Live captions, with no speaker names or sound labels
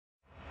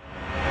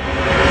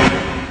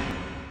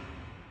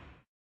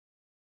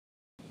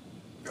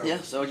Yeah,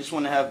 so I just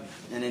want to have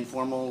an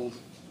informal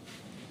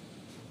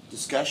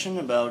discussion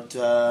about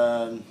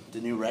the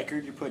new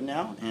record you're putting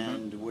out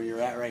and where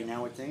you're at right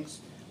now with things.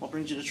 What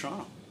brings you to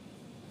Toronto?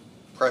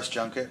 Press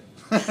junket.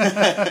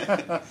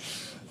 I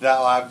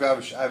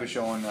have a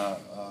show in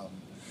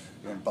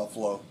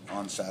Buffalo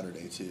on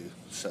Saturday too,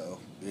 so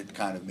it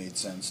kind of made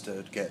sense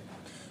to get,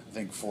 I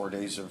think, 4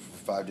 days or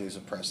 5 days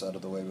of press out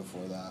of the way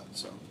before that.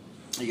 So,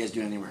 are you guys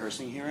doing any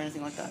rehearsing here or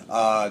anything like that?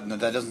 No,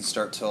 that doesn't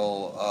start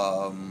till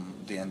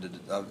the end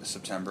of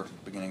September,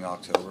 beginning of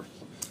October.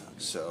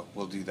 So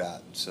we'll do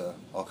that. So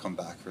I'll come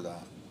back for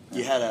that.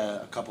 You had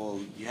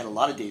you had a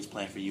lot of dates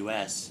planned for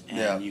US,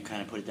 and you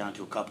kind of put it down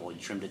to a couple. You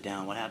trimmed it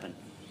down. What happened?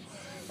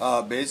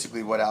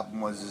 Basically, what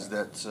happened was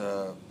that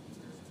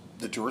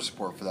the tour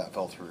support for that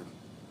fell through,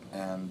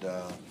 and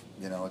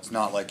it's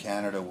not like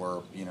Canada where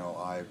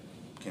I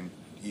can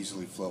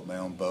easily float my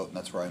own boat, and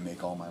that's where I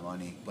make all my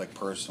money, like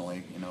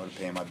personally, to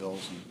pay my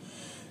bills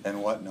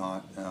and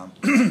whatnot.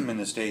 In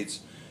the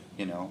States,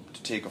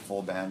 to take a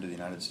full band to the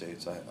United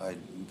States, I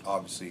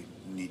obviously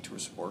need tour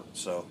support.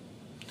 So,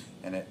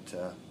 and it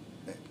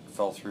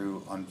fell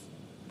through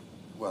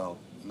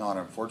not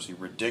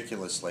unfortunately,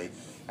 ridiculously,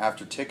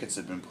 after tickets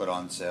had been put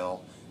on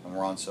sale and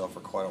were on sale for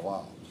quite a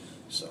while.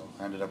 So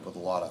I ended up with a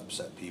lot of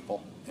upset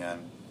people,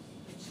 and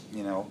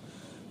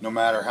no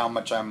matter how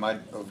much I might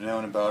have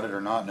known about it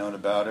or not known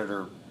about it,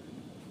 or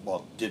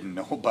didn't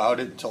know about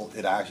it until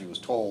it actually was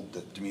told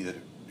to me that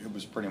it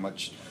was pretty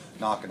much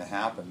not going to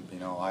happen.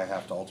 I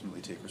have to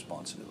ultimately take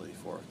responsibility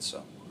for it.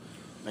 So.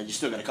 But you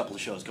still got a couple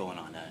of shows going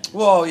on.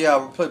 Well, yeah,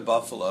 we'll play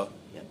Buffalo,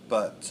 yep.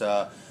 But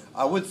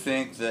I would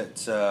think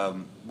that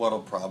what'll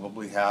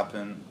probably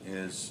happen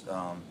is,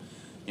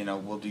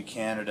 we'll do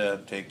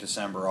Canada, take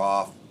December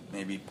off,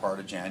 maybe part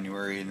of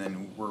January, and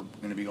then we're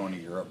going to be going to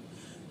Europe.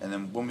 And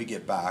then when we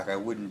get back, I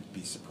wouldn't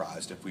be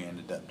surprised if we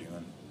ended up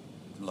doing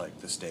like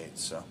the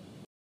States. So.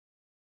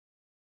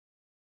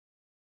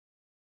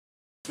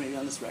 Maybe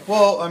on this record.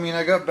 Well,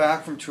 I got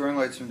back from touring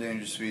like Some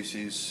Dangerous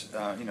Species.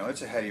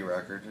 It's a heady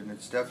record, and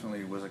it's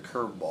definitely was a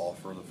curveball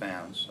for the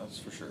fans, that's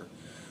for sure.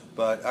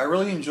 But I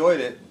really enjoyed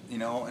it,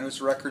 and it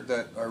was a record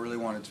that I really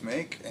wanted to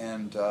make.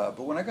 And but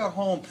when I got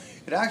home,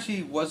 it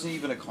actually wasn't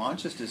even a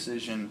conscious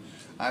decision.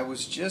 I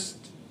was just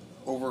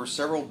over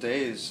several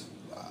days.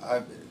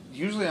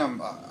 Usually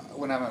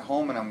when I'm at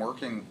home and I'm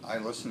working, I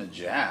listen to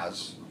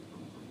jazz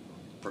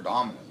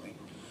predominantly,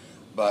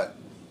 but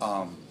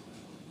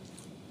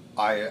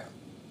I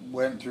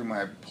went through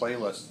my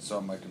playlists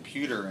on my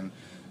computer, and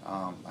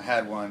I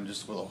had one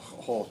just with a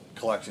whole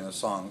collection of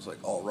songs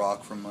like alt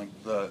rock from like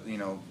the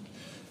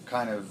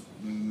kind of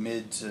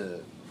mid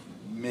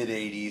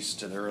 80s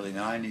to the early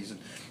 90s, and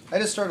I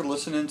just started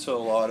listening to a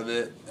lot of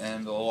it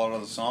and a lot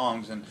of the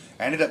songs, and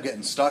I ended up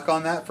getting stuck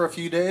on that for a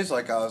few days.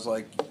 Like I was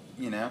like,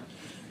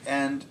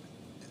 and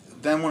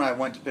then when I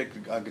went to pick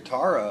a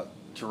guitar up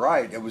to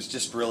write, it was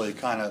just really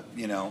kind of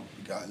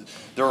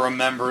the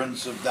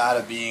remembrance of that,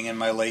 of being in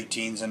my late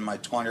teens and my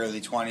early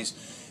 20s.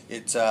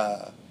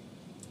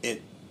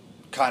 It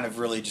kind of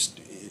really just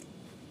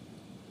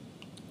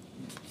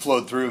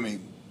flowed through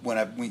me when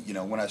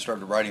I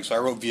started writing. So I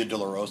wrote Via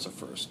Dolorosa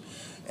first,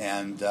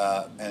 and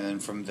then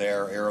from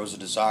there Arrows of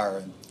Desire,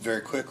 and very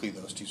quickly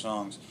those two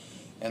songs,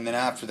 and then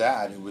after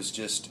that it was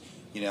just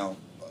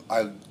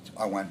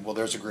I went, well,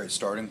 there's a great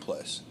starting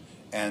place,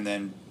 and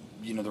then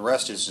the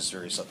rest is just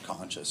very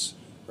subconscious,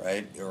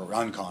 right, or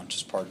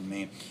unconscious, pardon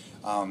me.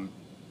 I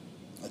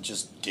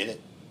just did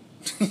it.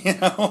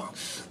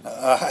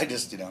 I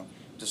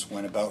just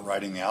went about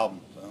writing the album.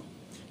 So.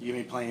 You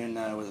gonna be playing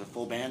with a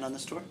full band on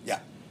this tour? Yeah.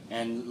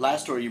 And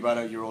last tour you brought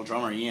out your old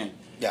drummer Ian.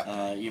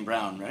 Yeah. Ian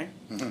Brown, right?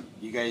 Mm-hmm.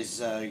 You guys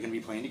are gonna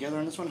be playing together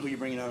on this one? Who are you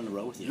bringing out on the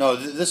road with you? No,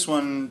 this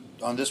one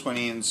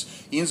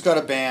Ian's got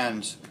a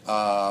band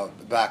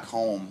back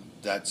home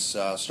that's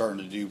starting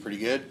to do pretty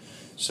good,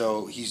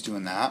 so he's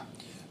doing that.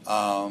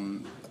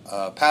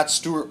 Pat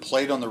Stewart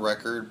played on the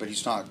record, but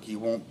he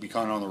won't be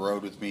coming on the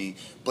road with me.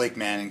 Blake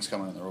Manning's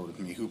coming on the road with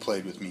me, who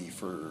played with me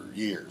for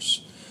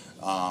years.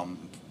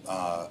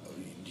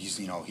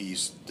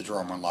 He's the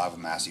drummer in Live at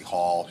Massey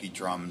Hall. He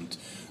drummed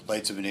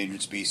Lights of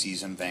Endangered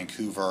Species in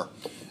Vancouver,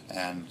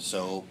 and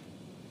so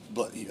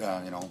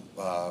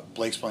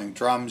Blake's playing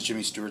drums.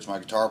 Jimmy Stewart's my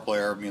guitar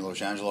player. Milos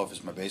Angelov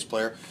is my bass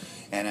player,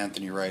 and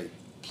Anthony Wright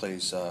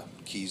plays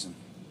keys and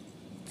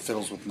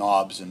fiddles with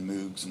knobs and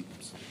moogs and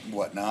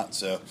whatnot.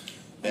 So,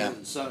 yeah.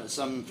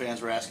 Some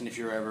fans were asking if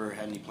you ever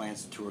had any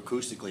plans to tour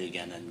acoustically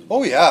again. And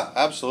oh yeah,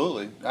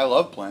 absolutely. I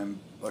love playing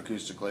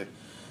acoustically.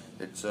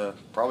 It's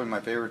probably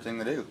my favorite thing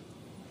to do.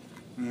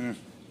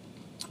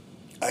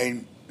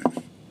 I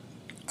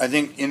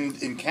think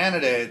in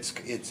Canada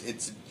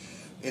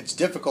it's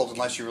difficult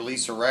unless you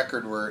release a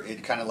record where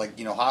it kind of like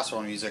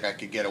hospital music. I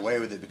could get away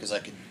with it because I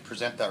could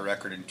present that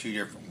record in two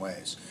different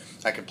ways.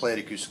 I could play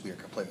it acoustically or I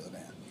could play it with a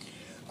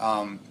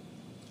band.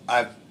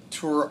 I've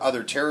toured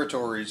other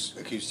territories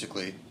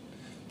acoustically,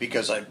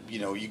 because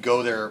you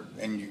go there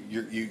and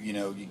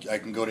I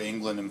can go to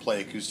England and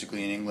play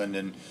acoustically in England,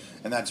 and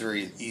that's a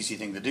very easy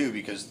thing to do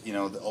because a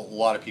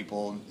lot of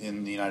people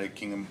in the United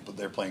Kingdom,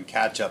 they're playing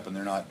catch up and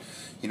they're not,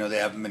 they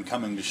haven't been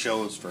coming to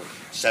shows for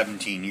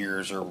 17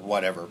 years or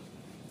whatever.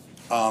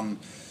 The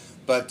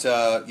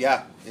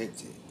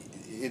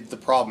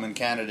problem in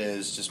Canada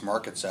is just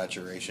market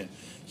saturation.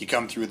 You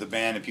come through the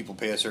band and people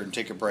pay a certain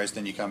ticket price,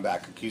 then you come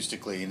back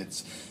acoustically, and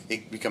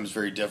it becomes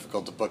very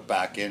difficult to book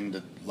back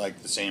into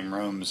like the same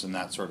rooms and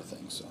that sort of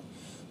thing. So,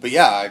 but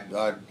yeah,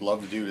 I'd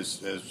love to do it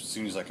as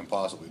soon as I can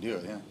possibly do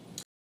it. Yeah.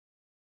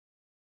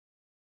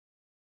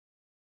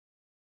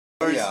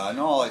 Yeah, I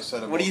know all I said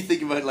about. What do you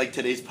think about like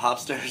today's pop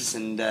stars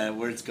and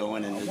where it's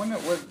going and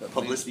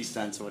publicity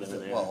stunts or whatever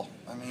they are? Well,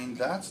 I mean,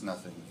 that's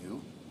nothing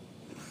new.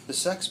 The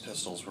Sex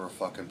Pistols were a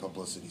fucking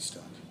publicity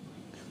stunt.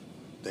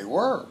 They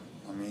were.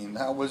 I mean,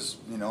 that was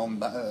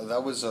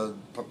that was a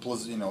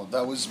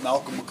that was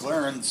Malcolm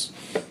McLaren's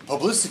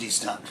publicity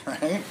stunt,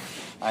 right?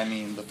 I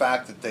mean, the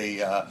fact that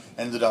they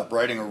ended up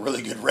writing a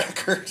really good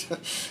record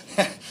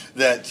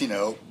that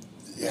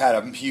had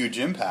a huge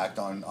impact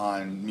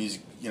on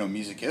music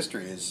music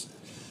history is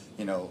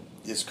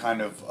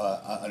kind of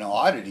an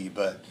oddity,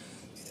 but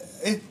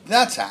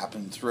that's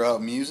happened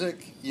throughout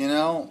music.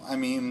 I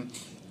mean,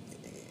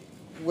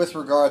 with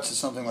regards to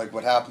something like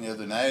what happened the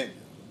other night,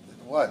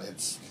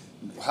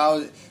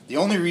 the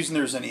only reason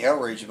there's any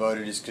outrage about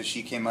it is because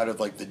she came out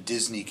of like the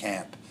Disney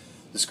camp,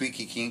 the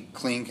squeaky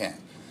clean camp,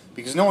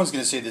 because no one's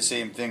going to say the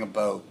same thing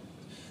about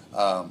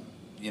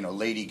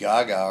Lady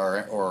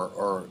Gaga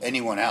or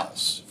anyone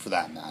else for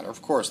that matter.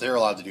 Of course, they're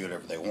allowed to do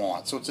whatever they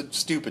want, so it's a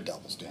stupid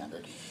double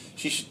standard.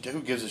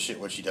 Who gives a shit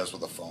what she does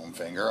with a foam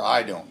finger?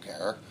 I don't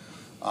care.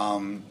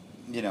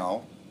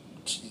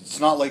 It's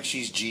not like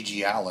she's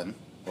Gigi Allen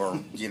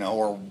or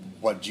or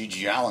what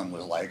Gigi Allen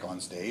was like on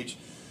stage.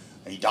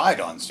 He died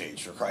on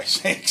stage, for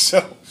Christ's sake.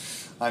 So,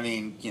 I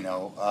mean,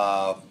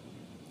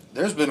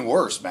 there's been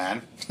worse,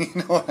 man. You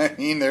know what I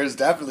mean? There's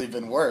definitely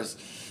been worse.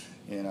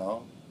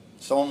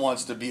 Someone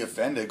wants to be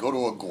offended, go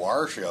to a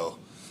Guar show.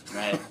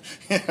 Right.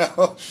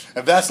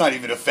 If that's not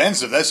even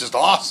offensive, that's just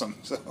awesome.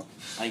 So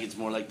I think it's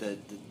more like the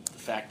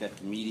fact that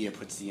the media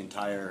puts the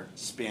entire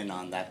spin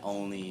on that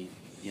only,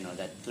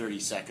 that 30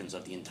 seconds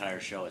of the entire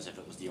show as if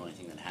it was the only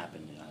thing that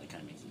happened. That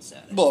kind of makes it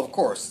sad. Well, of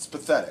course, it's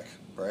pathetic.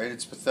 Right,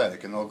 it's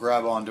pathetic, and they'll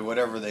grab onto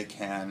whatever they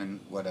can and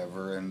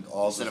whatever, and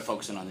all instead of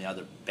focusing on the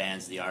other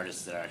bands, the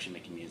artists that are actually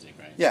making music,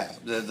 right? Yeah,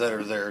 that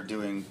are there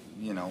doing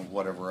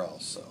whatever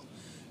else. So,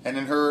 and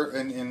in her,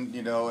 and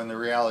the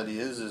reality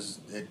is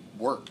it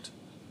worked.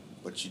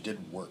 What she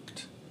did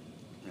worked.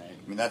 Right.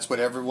 I mean, that's what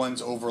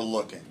everyone's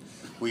overlooking.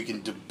 We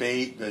can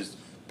debate as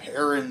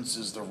parents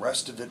as the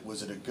rest of it.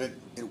 Was it a good?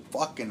 It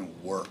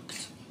fucking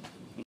worked.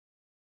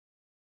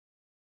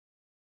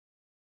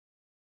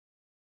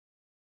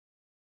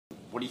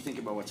 What do you think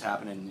about what's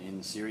happening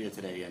in Syria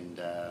today?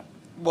 And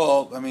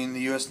well, I mean,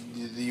 the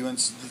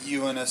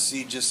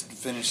UNSC just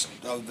finished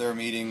their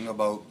meeting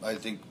about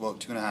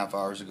 2.5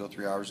 hours ago,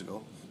 3 hours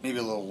ago, maybe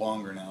a little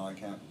longer now. I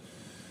can't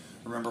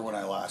remember when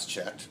I last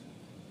checked.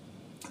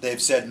 They've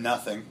said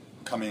nothing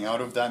coming out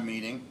of that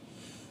meeting.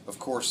 Of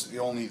course,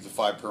 only the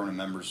 5 permanent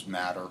members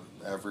matter.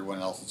 Everyone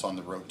else that's on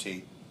the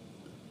rotate,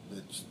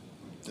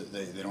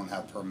 they don't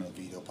have permanent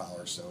veto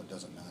power, so it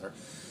doesn't matter.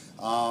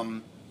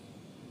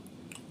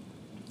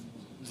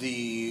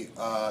 The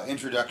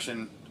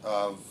introduction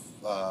of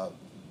the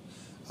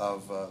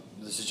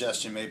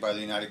suggestion made by the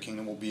United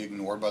Kingdom will be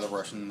ignored by the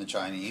Russians and the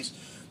Chinese.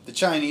 The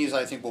Chinese,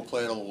 I think, will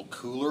play it a little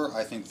cooler.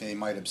 I think they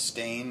might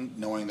abstain,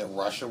 knowing that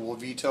Russia will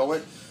veto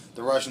it.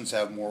 The Russians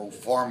have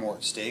far more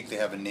at stake. They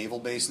have a naval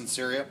base in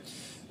Syria.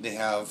 They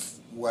have,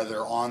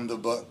 whether on the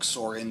books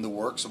or in the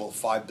works, about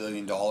 $5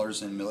 billion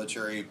in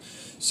military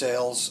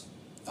sales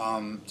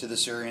to the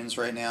Syrians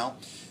right now.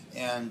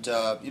 And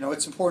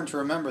it's important to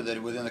remember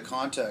that within the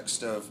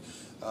context of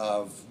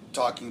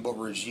talking about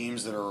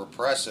regimes that are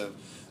oppressive,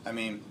 I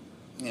mean,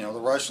 the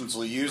Russians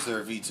will use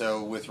their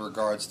veto with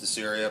regards to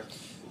Syria,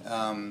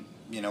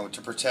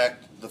 to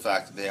protect the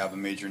fact that they have a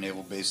major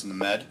naval base in the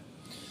Med.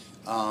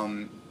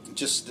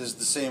 Just as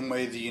the same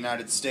way the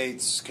United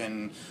States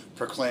can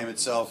proclaim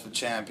itself a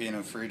champion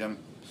of freedom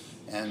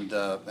and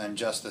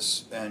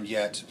justice, and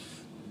yet,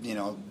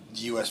 the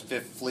U.S.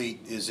 Fifth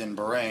Fleet is in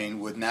Bahrain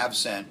with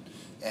NAVCENT,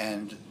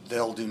 and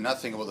they'll do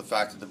nothing about the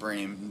fact that the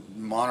Bahraini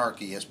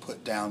monarchy has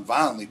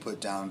violently put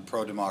down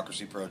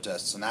pro-democracy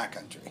protests in that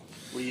country.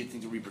 What do you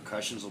think the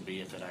repercussions will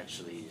be if it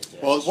actually?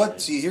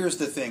 Here's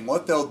the thing.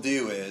 What they'll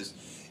do is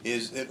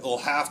it'll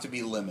have to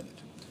be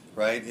limited,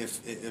 right?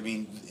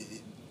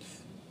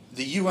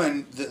 The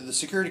UN, the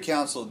Security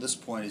Council at this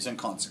point is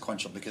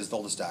inconsequential because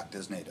they'll just act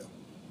as NATO,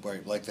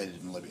 right? Like they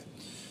did in Libya,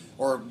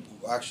 or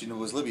actually it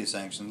was Libya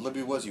sanctioned.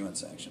 Libya was UN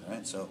sanctioned,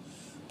 right? So,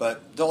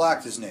 but they'll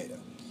act as NATO.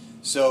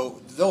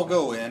 So they'll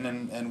go in,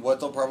 and what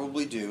they'll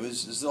probably do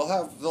is they'll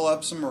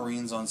have some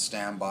Marines on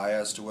standby.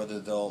 As to whether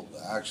they'll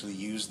actually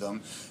use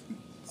them,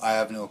 I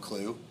have no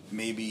clue.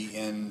 Maybe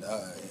in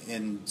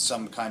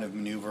some kind of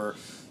maneuver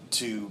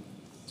to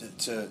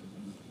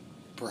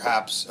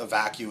perhaps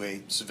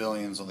evacuate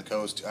civilians on the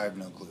coast. I have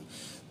no clue,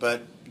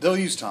 but they'll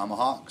use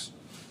tomahawks,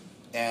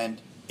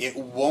 and they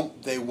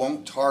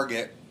won't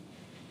target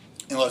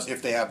unless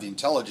if they have the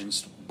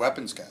intelligence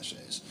weapons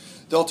caches.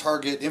 They'll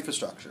target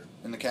infrastructure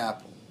in the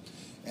capital,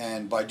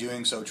 and by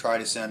doing so, try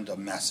to send a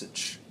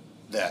message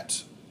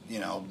that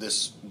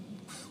this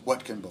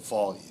what can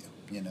befall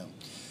you.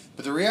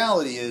 But the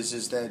reality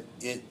is that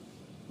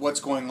what's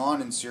going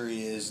on in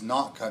Syria is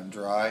not cut and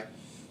dry.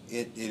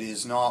 It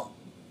is not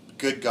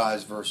good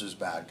guys versus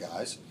bad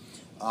guys.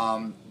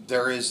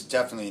 There is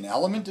definitely an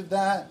element of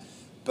that,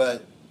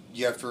 but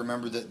you have to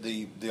remember that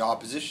the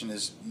opposition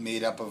is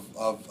made up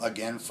of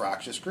again,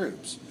 fractious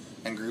groups,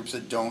 and groups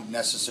that don't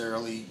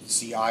necessarily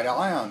see eye to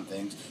eye on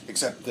things,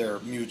 except their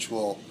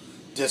mutual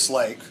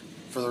dislike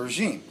for the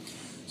regime.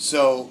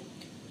 So,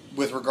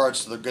 with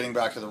regards to getting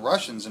back to the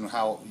Russians and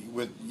how,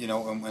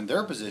 and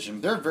their position,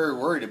 they're very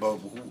worried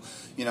about,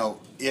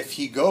 if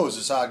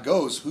Assad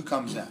goes, who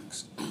comes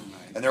next?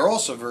 And they're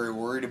also very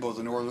worried about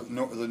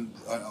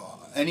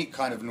any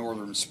kind of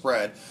northern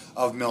spread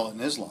of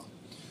militant Islam,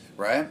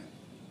 right?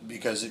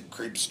 Because it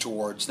creeps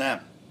towards them.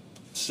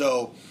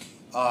 So,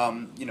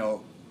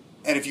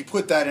 and if you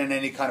put that in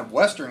any kind of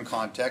Western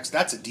context,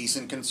 that's a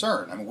decent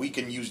concern. I mean, we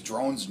can use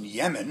drones in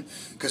Yemen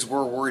because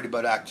we're worried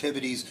about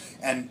activities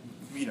and,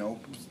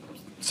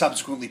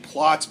 subsequently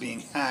plots being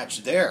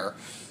hatched there,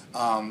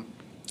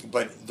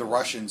 but the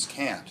Russians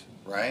can't,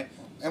 right?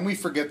 And we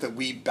forget that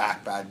we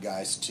back bad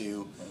guys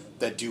too,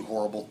 that do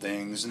horrible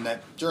things, and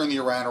that during the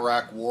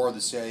Iran-Iraq War, the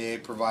CIA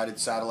provided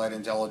satellite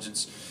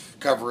intelligence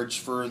coverage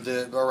for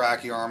the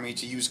Iraqi army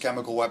to use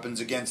chemical weapons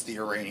against the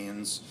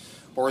Iranians,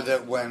 or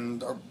that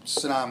when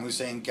Saddam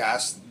Hussein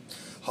gassed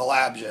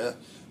Halabja,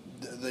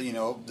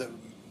 the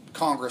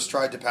Congress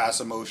tried to pass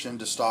a motion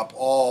to stop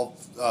all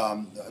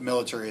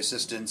military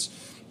assistance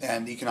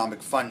and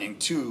economic funding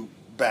to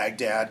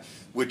Baghdad,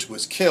 which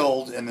was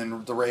killed, and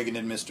then the Reagan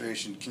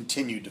administration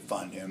continued to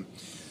fund him.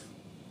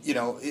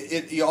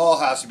 It all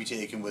has to be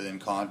taken within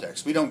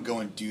context. We don't go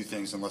and do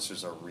things unless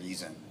there's a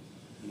reason.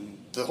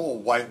 The whole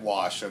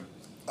whitewash of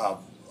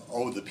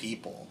the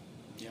people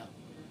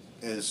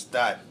is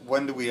that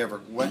when have we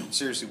ever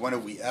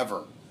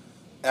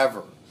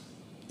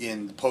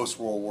in the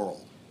post-war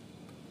world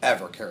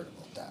ever cared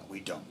about that? We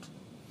don't.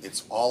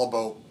 It's all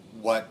about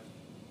what,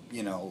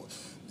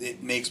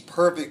 it makes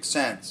perfect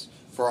sense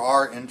for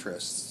our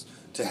interests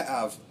to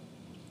have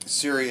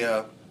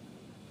Syria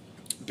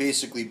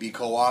basically be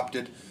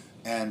co-opted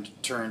and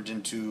turned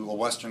into a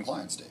Western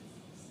client state,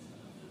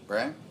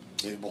 right?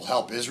 It will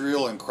help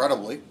Israel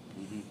incredibly,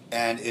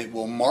 and it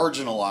will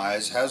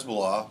marginalize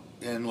Hezbollah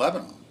in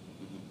Lebanon.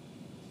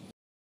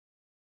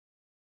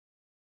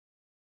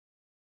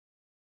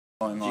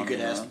 If you could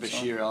ask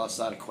Bashir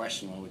al-Assad a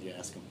question, what would you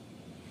ask him?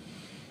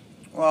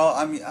 Well,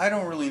 I mean, I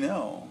don't really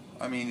know.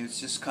 I mean, it's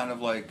just kind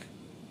of like,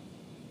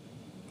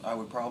 I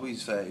would probably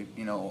say,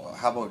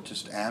 how about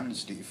just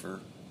amnesty for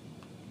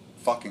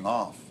fucking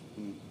off,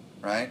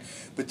 right?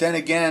 But then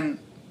again,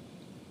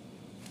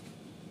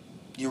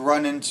 you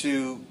run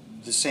into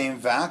the same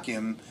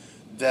vacuum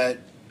that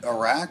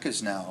Iraq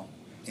is now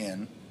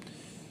in.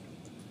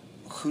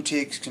 Who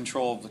takes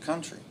control of the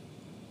country?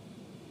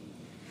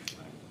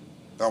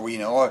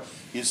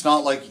 It's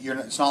not like you're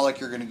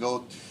going to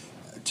go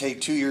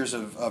take 2 years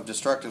of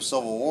destructive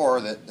civil war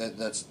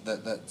that's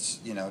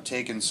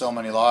taken so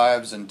many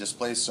lives and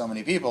displaced so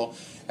many people,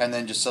 and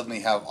then just suddenly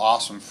have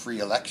awesome free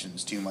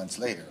elections 2 months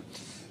later.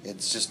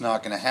 It's just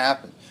not going to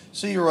happen.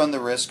 So you run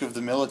the risk of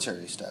the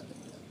military stepping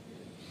in.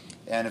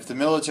 And if the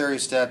military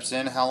steps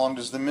in, how long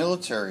does the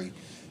military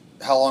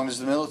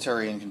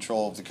in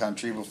control of the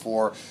country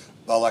before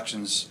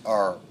elections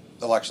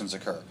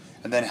occur?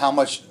 And then how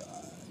much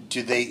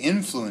do they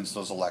influence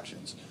those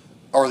elections,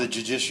 or the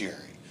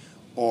judiciary,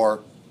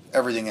 or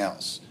everything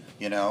else?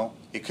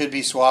 It could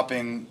be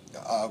swapping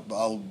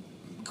a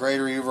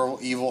greater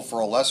evil for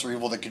a lesser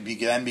evil that could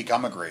then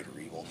become a greater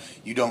evil.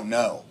 You don't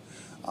know.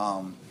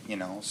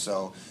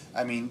 So,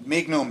 I mean,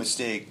 make no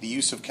mistake, the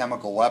use of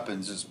chemical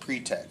weapons is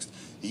pretext.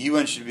 The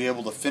UN should be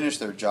able to finish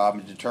their job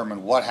and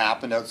determine what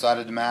happened outside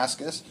of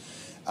Damascus,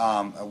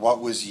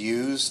 what was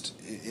used,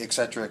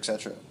 etc.,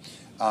 etc.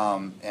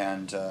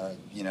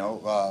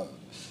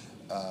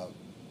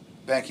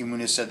 Ban Ki-moon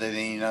has said that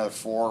they need another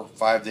 4 or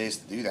 5 days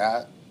to do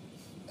that,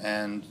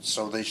 and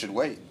so they should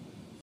wait.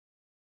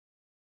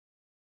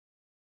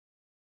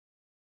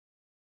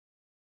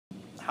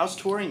 How's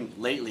touring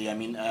lately? I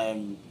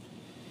mean,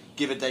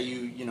 given that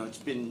it's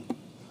been,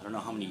 I don't know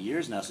how many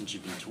years now since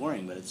you've been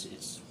touring, but it's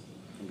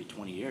going to be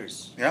 20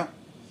 years. Yeah.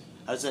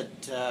 How does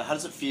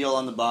it feel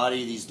on the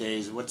body these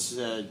days? What's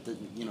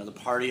the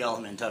party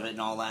element of it and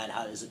all that?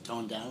 How is it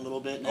toned down a little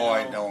bit now? Oh,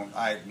 I don't.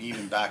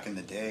 Even back in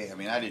the day, I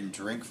mean, I didn't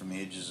drink from the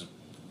ages of,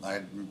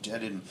 I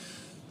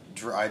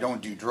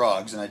don't do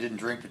drugs, and I didn't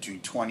drink between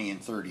 20 and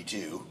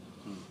 32,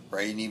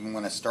 right? And even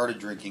when I started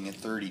drinking at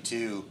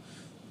 32,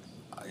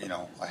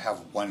 I have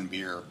 1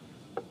 beer.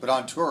 But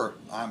on tour,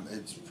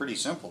 it's pretty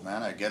simple,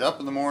 man. I get up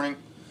in the morning,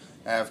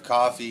 I have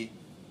coffee,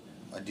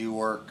 I do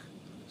work,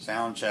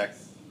 sound check,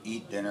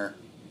 eat dinner,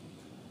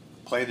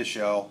 play the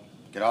show,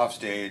 get off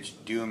stage,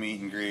 do a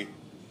meet and greet,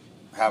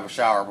 have a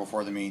shower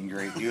before the meet and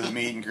greet, do the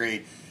meet and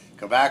greet,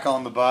 go back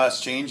on the bus,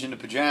 change into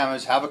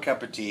pajamas, have a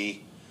cup of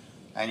tea,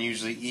 and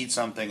usually eat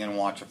something and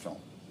watch a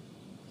film.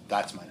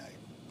 That's my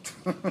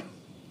night.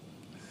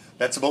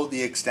 That's about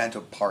the extent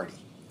of party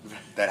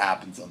that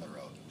happens on the road.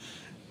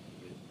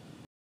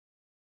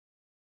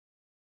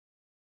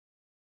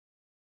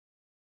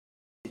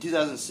 In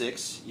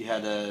 2006,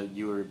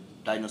 you were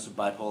diagnosed with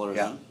bipolarism,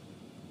 Yeah.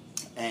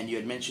 and you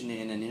had mentioned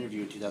in an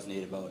interview in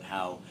 2008 about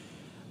how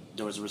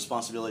there was a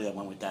responsibility that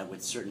went with that,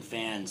 with certain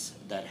fans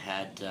that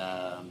had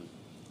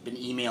been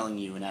emailing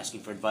you and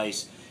asking for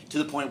advice, to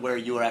the point where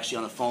you were actually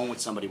on the phone with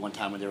somebody one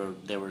time when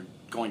they were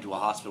going to a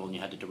hospital and you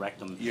had to direct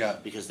them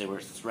because they were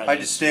threatening. I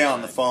had to stay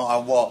on the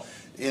phone.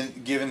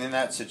 Given in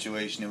that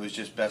situation, it was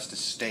just best to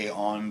stay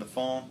on the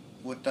phone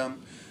with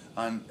them,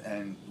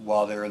 and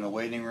while they were in the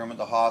waiting room at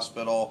the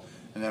hospital,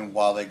 and then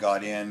while they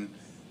got in,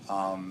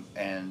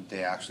 and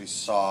they actually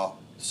saw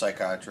the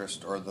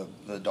psychiatrist or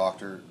the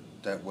doctor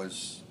that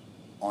was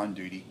on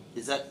duty.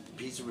 Is that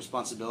piece of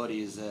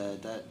responsibility? Is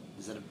that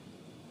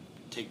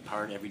take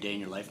part every day in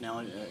your life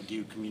now? Do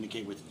you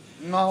communicate with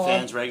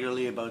fans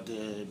regularly about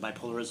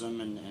bipolarism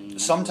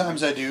and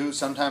sometimes I do,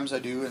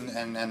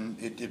 and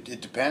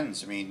it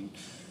depends. I mean,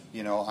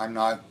 I'm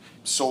not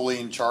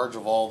solely in charge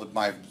of all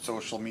my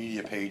social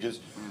media pages,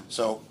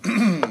 so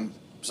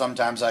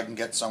sometimes I can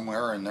get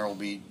somewhere and there will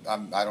be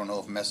I don't know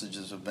if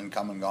messages have been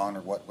come and gone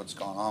or what's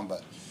gone on,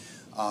 but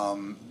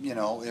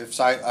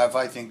if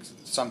I think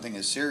something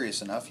is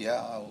serious enough,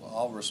 yeah,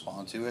 I'll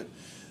respond to it.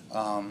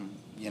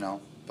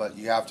 But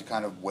you have to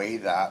kind of weigh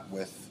that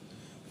with,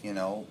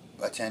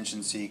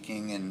 attention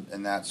seeking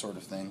and that sort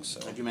of thing. So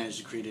have you managed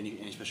to create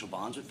any special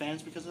bonds with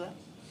fans because of that?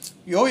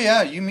 Oh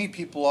yeah, you meet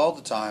people all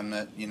the time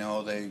that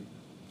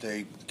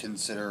they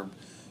consider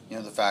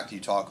the fact that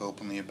you talk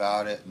openly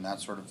about it and that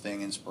sort of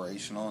thing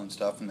inspirational and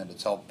stuff, and that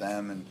it's helped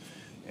them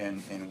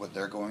and what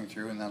they're going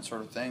through and that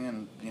sort of thing,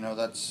 and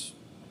that's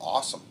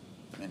awesome.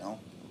 I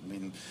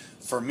mean,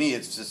 for me,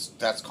 it's just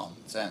that's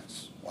common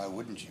sense. Why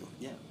wouldn't you?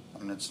 Yeah. I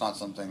mean, it's not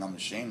something I'm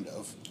ashamed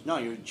of. No,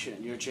 you're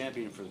a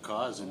champion for the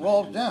cause.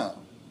 Yeah.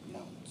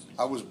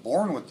 I was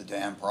born with the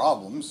damn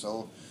problem,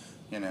 so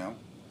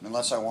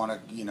unless I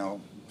want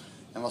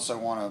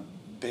to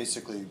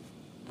basically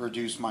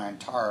reduce my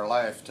entire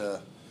life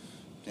to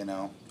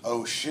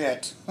oh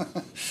shit,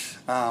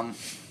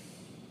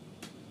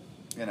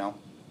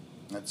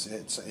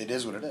 it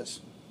is what it is.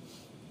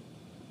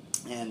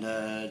 And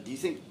do you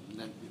think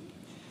that,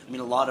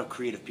 a lot of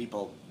creative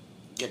people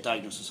get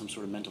diagnosed with some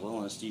sort of mental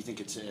illness? Do you think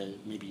it's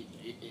maybe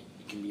it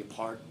can be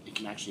it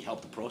can actually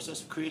help the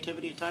process of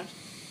creativity at times?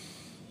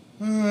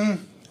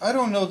 I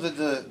don't know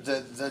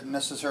that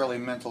necessarily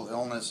mental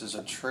illness is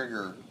a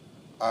trigger.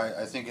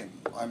 I think it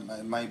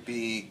might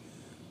be.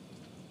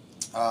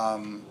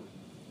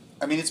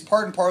 It's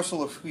part and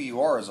parcel of who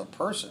you are as a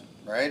person,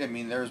 right? I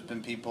mean, there's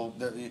been people.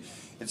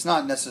 It's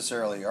not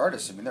necessarily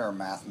artists. I mean, there are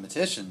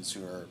mathematicians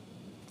who are,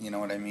 you know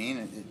what I mean?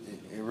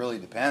 It really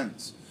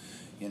depends,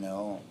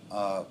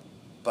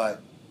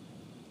 but.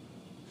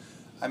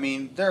 I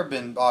mean, there have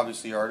been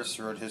obviously artists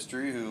throughout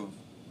history who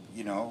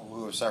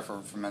have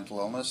suffered from mental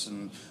illness,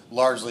 and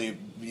largely,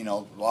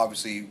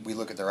 obviously we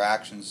look at their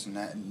actions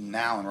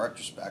now in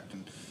retrospect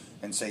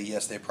and say,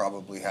 yes, they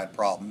probably had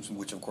problems,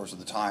 which of course at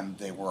the time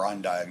they were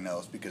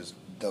undiagnosed because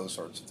those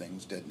sorts of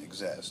things didn't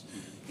exist.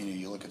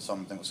 You look at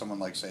someone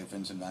like, say,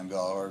 Vincent van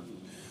Gogh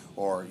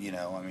or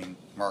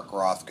Mark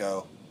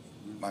Rothko.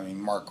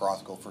 Mark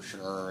Rothko for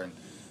sure, and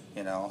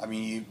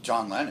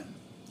John Lennon.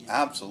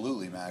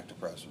 Absolutely manic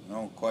depressive,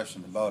 no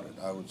question about it,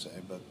 I would say,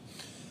 but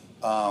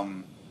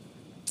at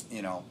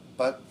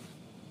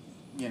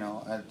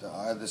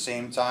the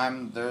same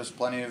time, there's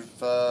plenty of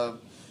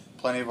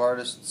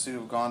artists who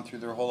have gone through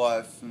their whole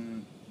life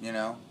and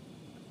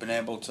been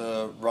able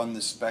to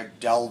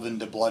delve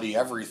into bloody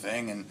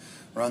everything and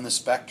run the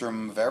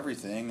spectrum of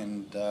everything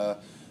and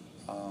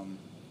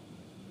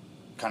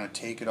kind of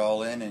take it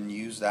all in and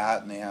use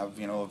that, and they have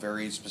a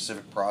very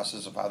specific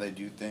process of how they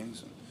do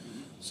things.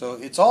 So I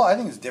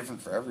think it's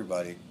different for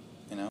everybody,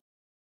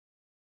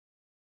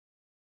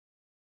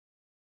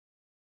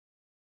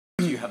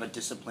 Do you have a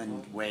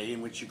disciplined way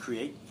in which you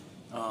create,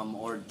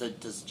 or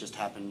does it just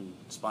happen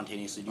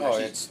spontaneously? Do you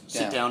actually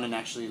sit down and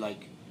actually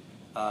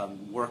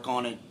work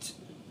on it,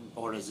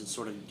 or does it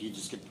do you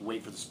just get to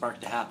wait for the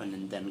spark to happen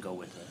and then go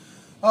with it?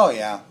 Oh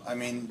yeah,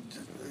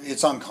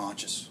 it's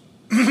unconscious.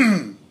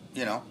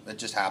 It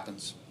just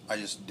happens. I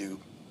just do,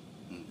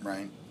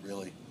 right?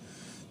 Really,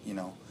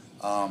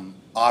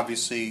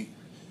 obviously,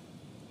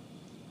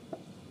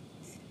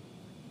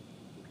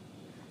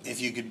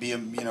 if you could be,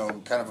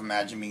 kind of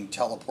imagine being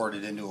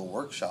teleported into a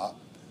workshop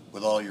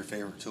with all your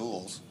favorite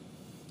tools,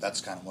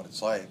 that's kind of what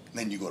it's like. And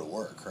then you go to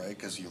work, right?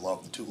 Because you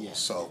love the tools. Yeah,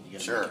 so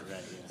sure,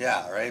 right,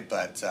 yeah, right.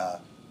 But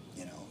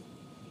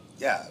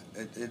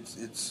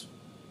it's.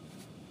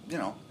 Do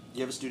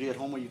you have a studio at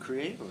home where you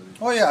create?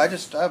 Or? Oh yeah, I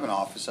have an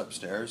office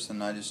upstairs,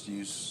 and I just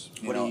use.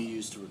 What do you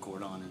use to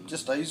record on?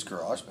 I use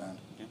GarageBand.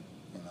 Yeah.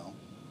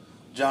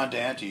 John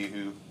Dante,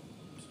 who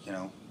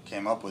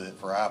came up with it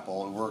for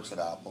Apple, who works at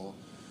Apple,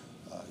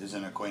 is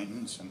an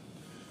acquaintance, and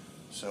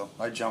so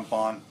I jump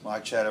on, I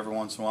chat every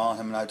once in a while,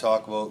 him and I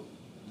talk about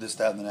this,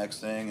 that, and the next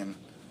thing, and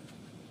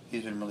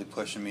he's been really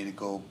pushing me to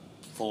go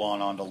full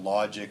on onto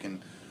Logic,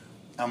 and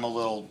I'm a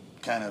little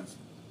kind of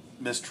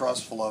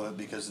mistrustful of it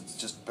because it's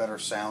just better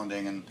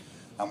sounding, and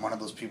I'm one of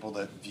those people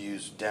that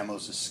views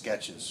demos as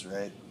sketches,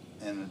 right?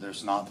 And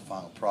there's not the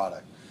final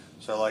product.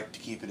 So I like to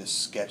keep it as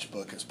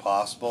sketchbook as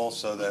possible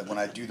so that when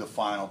I do the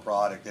final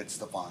product, it's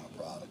the final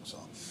product. So.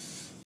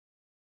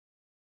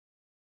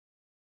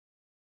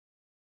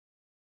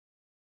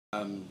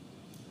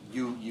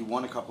 You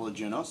won a couple of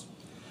Junos,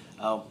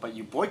 but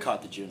you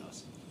boycott the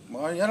Junos.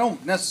 Well, I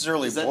don't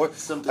necessarily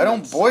I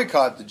don't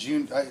boycott the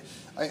June.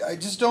 I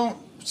just don't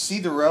see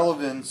the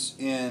relevance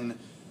in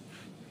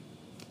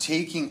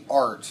taking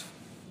art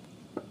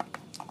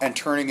and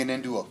turning it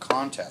into a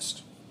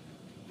contest.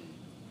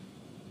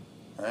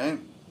 Right?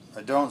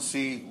 I don't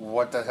see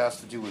what that has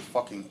to do with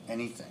fucking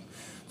anything.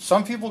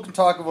 Some people can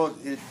talk about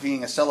it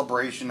being a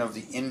celebration of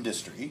the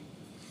industry.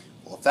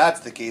 Well, if that's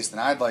the case, then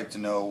I'd like to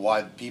know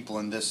why the people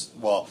in this...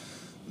 Well,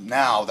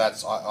 now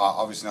that's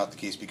obviously not the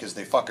case because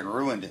they fucking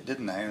ruined it,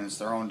 didn't they? And it's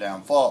their own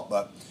damn fault.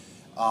 But,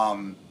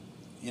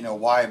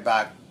 why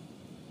back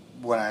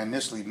when I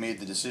initially made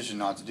the decision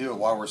not to do it,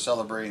 why we're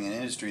celebrating an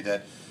industry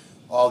that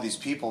all these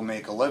people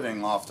make a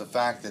living off the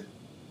fact that,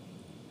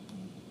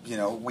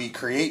 we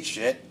create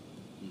shit,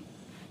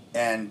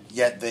 and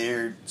yet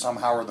they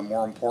somehow are the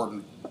more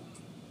important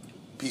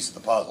piece of the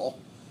puzzle.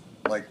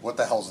 Like, what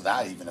the hell's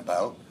that even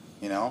about?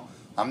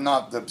 I'm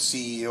not the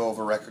CEO of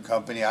a record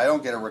company. I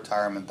don't get a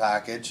retirement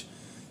package.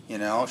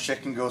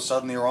 Shit can go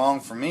suddenly wrong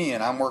for me,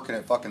 and I'm working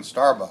at fucking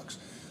Starbucks.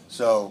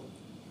 So,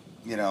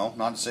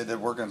 not to say that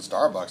working at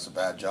Starbucks is a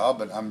bad job,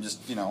 but I'm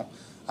just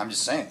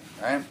saying,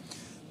 right?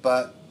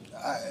 But,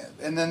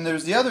 and then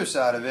there's the other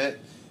side of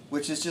it,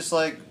 which is just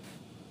like,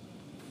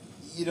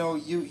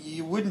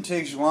 you wouldn't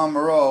take Joan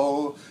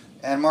Moreau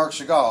and Marc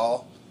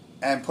Chagall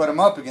and put them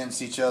up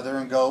against each other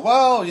and go,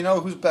 well,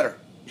 who's better?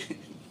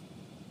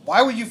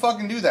 Why would you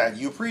fucking do that?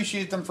 You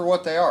appreciate them for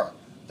what they are.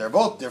 They're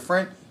both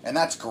different, and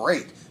that's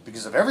great,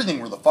 because if everything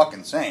were the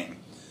fucking same,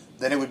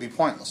 then it would be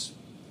pointless.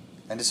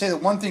 And to say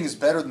that one thing is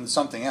better than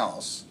something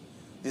else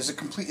is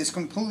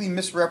completely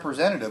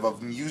misrepresentative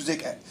of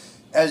music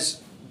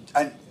as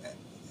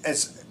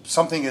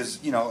something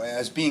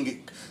as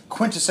being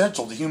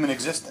quintessential to human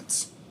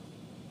existence.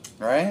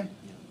 Right?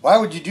 Why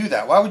would you do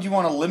that? Why would you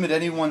want to limit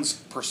anyone's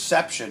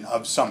perception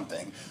of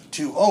something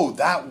to, oh,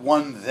 that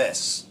won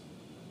this?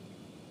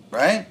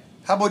 Right?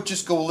 How about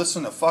just go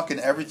listen to fucking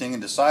everything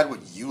and decide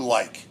what you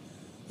like?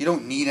 You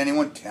don't need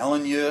anyone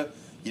telling you.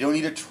 You don't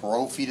need a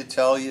trophy to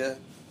tell you.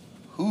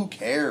 Who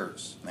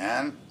cares,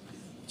 man?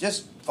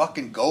 Just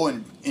fucking go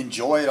and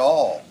enjoy it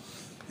all.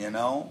 If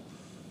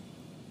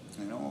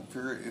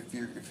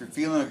you're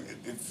feeling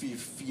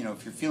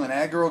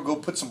aggro, go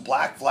put some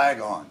Black Flag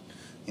on.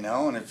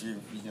 And if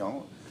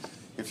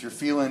you're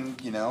feeling,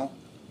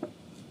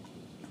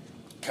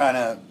 kind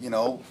of,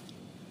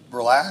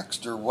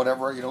 relaxed or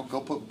whatever,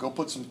 go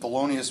put some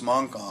Thelonious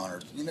Monk on,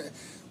 or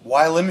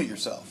why limit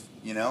yourself,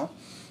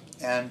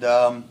 And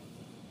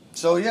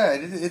so yeah,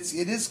 it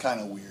is kind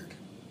of weird.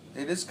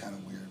 It is kind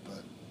of weird,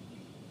 but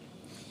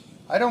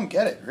I don't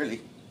get it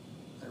really.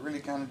 I really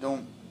kind of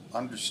don't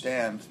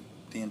understand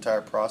the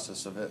entire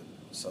process of it.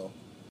 So.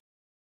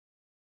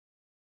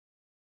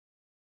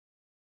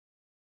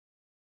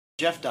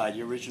 Jeff died,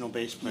 your original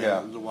bass player,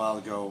 a little while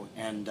ago,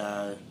 and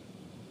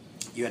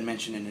you had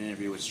mentioned in an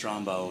interview with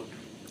George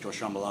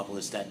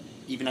Strombolopoulos, that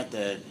even at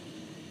the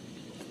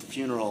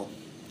funeral,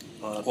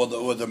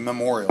 the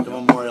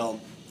memorial,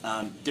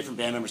 different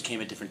band members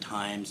came at different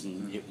times,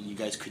 and you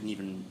guys couldn't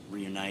even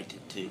reunite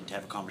to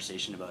have a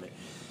conversation about it.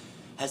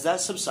 Has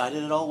that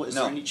subsided at all? Is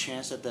there any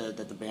chance that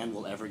the band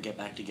will ever get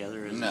back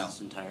together in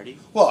its entirety?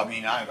 Well, I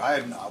mean,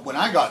 I when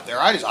I got there,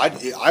 I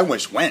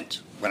just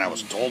went. When I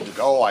was told to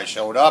go, I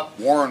showed up.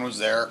 Warren was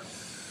there,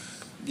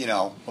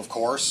 of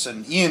course,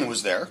 and Ian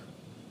was there,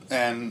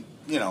 and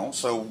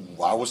so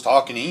I was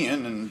talking to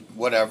Ian and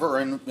whatever,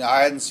 and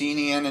I hadn't seen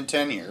Ian in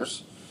 10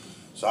 years,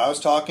 so I was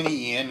talking to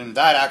Ian, and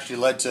that actually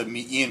led to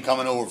Ian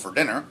coming over for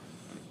dinner,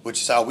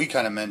 which is how we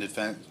kind of mended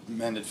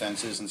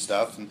fences and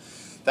stuff and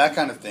that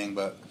kind of thing.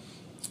 But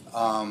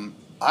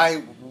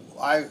I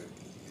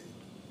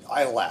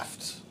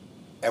left,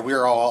 and we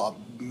were all,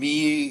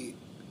 me,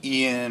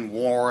 Ian,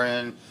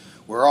 Warren,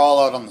 we're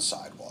all out on the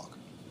sidewalk.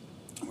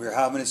 We were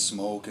having a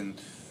smoke, and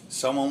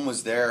someone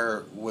was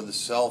there with a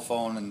cell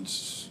phone, and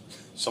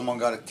someone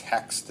got a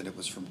text that it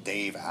was from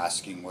Dave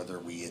asking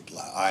whether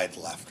I had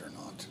left or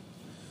not.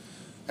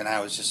 And I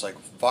was just like,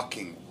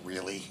 fucking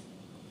really?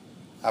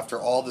 After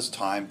all this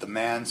time, the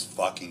man's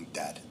fucking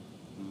dead.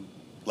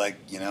 Like,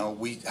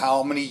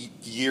 how many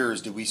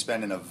years did we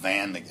spend in a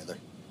van together?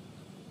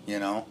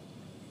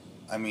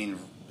 I mean,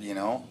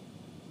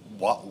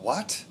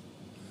 what?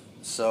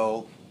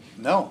 So,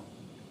 no.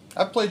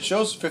 I've played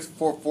shows with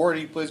 5440,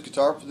 he plays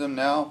guitar for them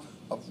now.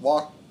 I've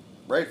walked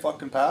right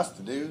fucking past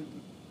the dude.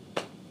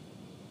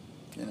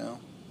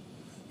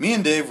 Me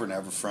and Dave were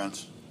never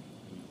friends.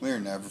 We were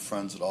never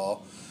friends at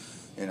all,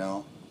 you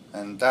know.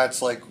 And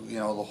that's like, you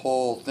know, the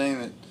whole thing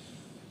that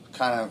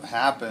kind of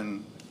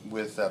happened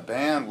with that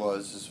band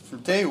is from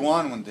day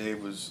one when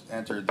Dave was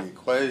entered the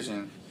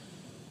equation,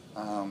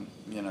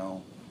 you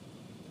know,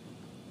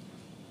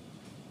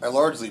 I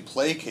largely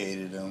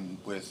placated him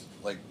with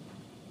like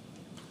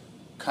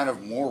kind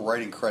of more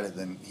writing credit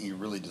than he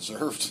really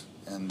deserved,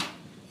 and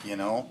you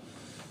know,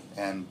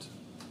 and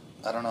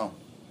I don't know.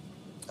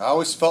 I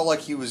always felt like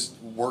he was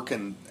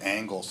working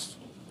angles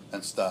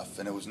and stuff,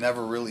 and it was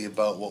never really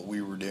about what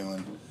we were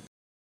doing.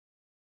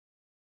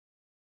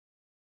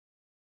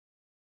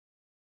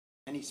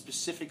 Any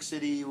specific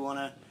city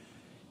you're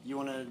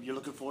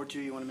looking forward to?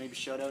 You wanna maybe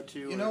shout out to?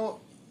 You know,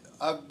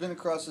 I've been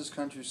across this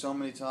country so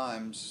many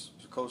times,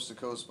 coast to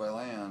coast by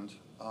land.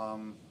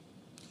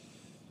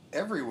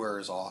 Everywhere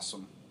is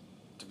awesome,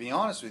 to be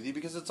honest with you,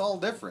 because it's all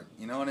different.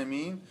 You know what I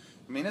mean?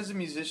 I mean, as a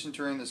musician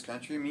touring this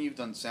country, I mean, you've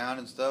done sound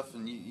and stuff,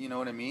 and you know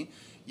what I mean?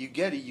 You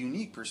get a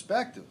unique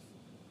perspective.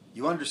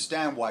 You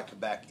understand why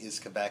Quebec is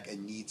Quebec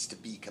and needs to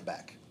be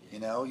Quebec. You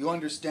know? You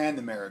understand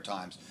the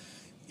Maritimes.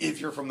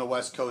 If you're from the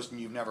West Coast and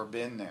you've never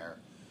been there,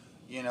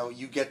 you know,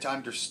 you get to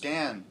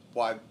understand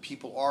why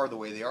people are the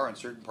way they are in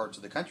certain parts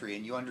of the country,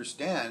 and you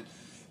understand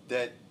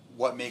that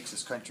what makes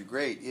this country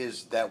great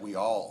is that we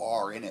all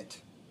are in it.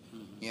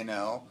 Mm-hmm. You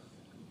know?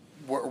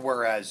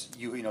 Whereas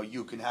you know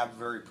you can have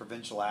very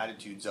provincial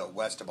attitudes out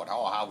west about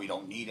how we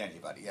don't need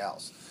anybody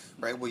else,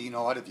 right? Well, you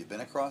know what? Have you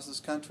been across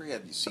this country?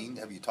 Have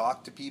you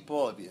talked to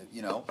people?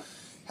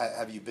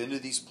 Have you been to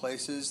these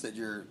places that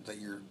you're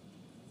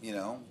you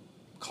know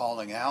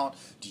calling out?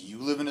 Do you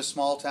live in a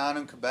small town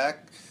in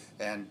Quebec?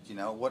 And you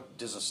know what?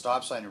 Does a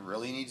stop sign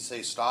really need to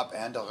say stop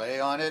and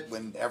arrêt on it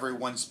when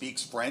everyone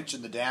speaks French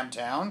in the damn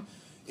town?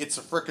 It's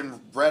a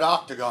frickin' red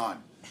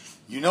octagon.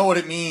 You know what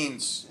it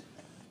means.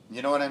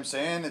 You know what I'm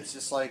saying? It's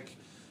just like,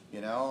 you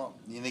know,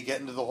 they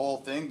get into the whole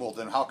thing. Well,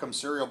 then how come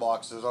cereal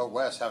boxes out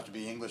west have to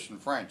be English and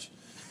French?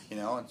 You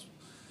know,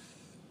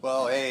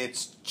 well, A,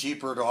 it's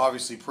cheaper to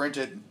obviously print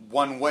it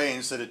one way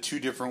instead of two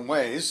different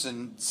ways.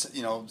 And,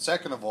 you know,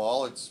 second of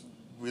all,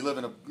 we live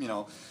in a, you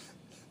know,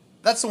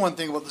 that's the one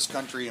thing about this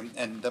country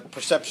and the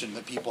perception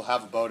that people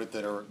have about it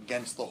that are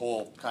against the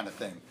whole kind of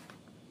thing.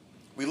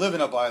 We live in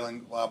a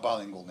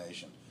bilingual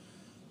nation.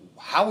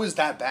 How is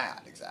that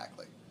bad,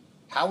 exactly?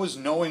 How is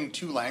knowing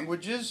two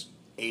languages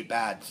a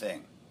bad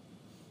thing?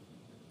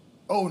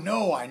 Oh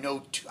no,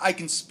 I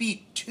can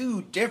speak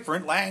two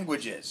different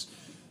languages.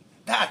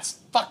 That's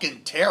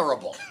fucking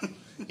terrible.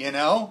 You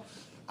know?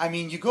 I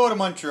mean, you go to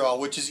Montreal,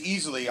 which is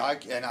easily,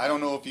 and I don't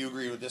know if you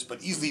agree with this,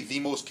 but easily the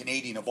most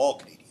Canadian of all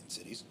Canadian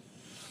cities.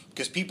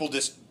 Because people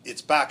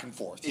it's back and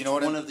forth. You know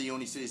what It's one of the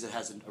only cities that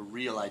has a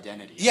real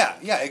identity. Yeah,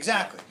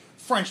 exactly.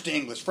 French to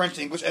English,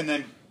 and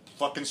then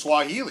fucking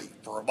Swahili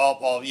for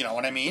about all, you know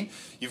what I mean?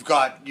 You've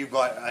got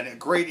a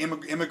great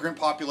immigrant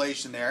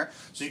population there,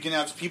 so you can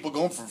have people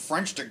going from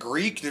French to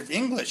Greek to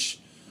English,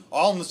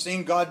 all in the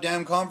same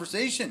goddamn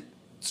conversation,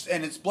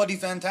 and it's bloody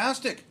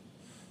fantastic.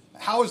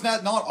 How is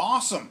that not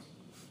awesome?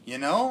 You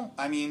know,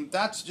 I mean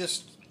that's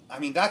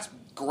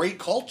great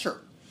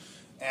culture,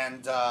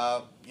 and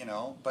you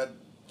know, but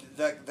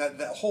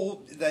that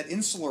whole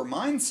insular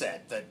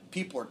mindset that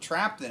people are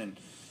trapped in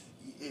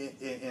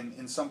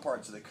some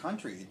parts of the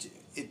country.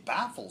 It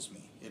baffles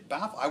me.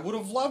 I would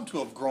have loved to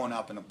have grown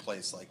up in a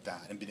place like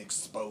that and been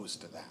exposed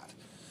to that.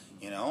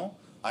 You know,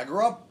 I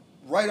grew up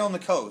right on the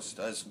coast,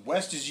 as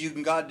west as you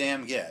can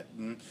goddamn get,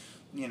 and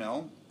you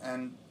know,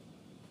 and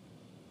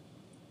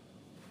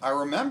I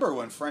remember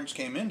when French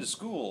came into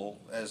school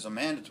as a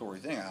mandatory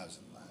thing. I was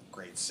in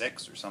grade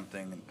 6 or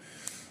something,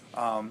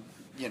 and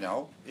you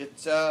know,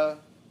 it's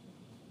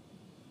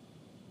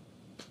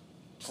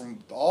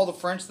from all the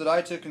French that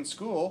I took in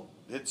school,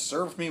 it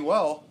served me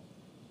well.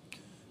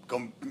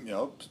 You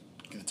know,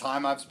 the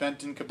time I've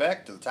spent in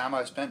Quebec to the time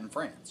I've spent in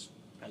France.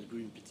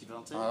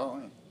 Oh,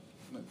 oui.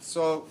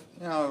 So,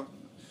 you know,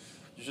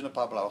 je ne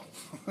parle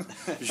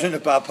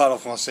pas le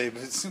français,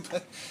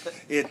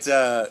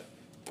 but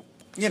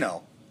you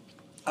know,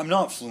 I'm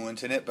not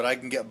fluent in it, but I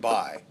can get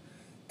by.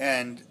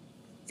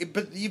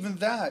 But even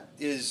that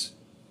is,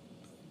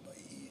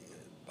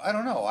 I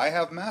don't know, I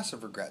have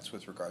massive regrets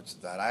with regards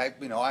to that. I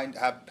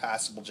have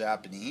passable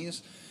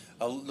Japanese,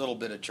 a little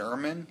bit of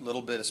German, a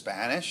little bit of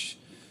Spanish.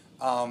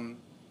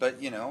 But,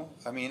 you know,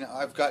 I mean,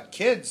 I've got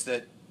kids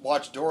that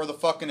watch Dora the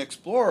fucking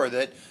Explorer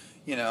that,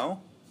 you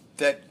know,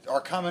 that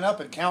are coming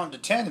up and counting to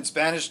 10 in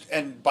Spanish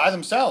and by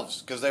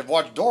themselves because they've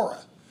watched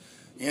Dora,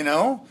 you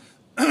know?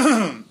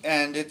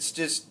 And it's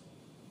just,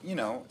 you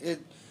know,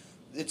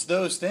 it's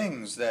those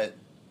things that,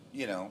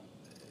 you know,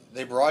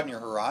 they broaden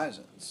your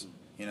horizons,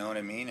 you know what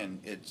I mean?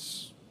 And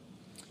it's,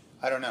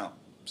 I don't know.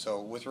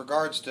 So with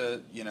regards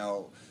to, you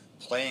know,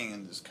 playing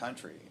in this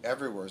country,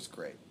 everywhere's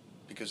great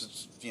because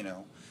it's, you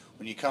know,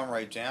 when you come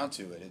right down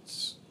to it,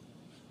 it's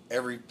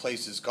every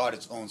place has got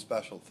its own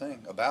special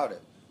thing about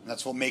it, and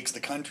that's what makes the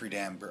country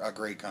a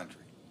great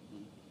country.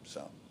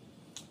 So,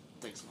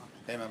 thanks a lot,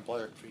 man. Hey, man,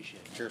 pleasure.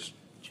 Appreciate it. Cheers.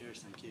 Cheers.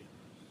 Thank you.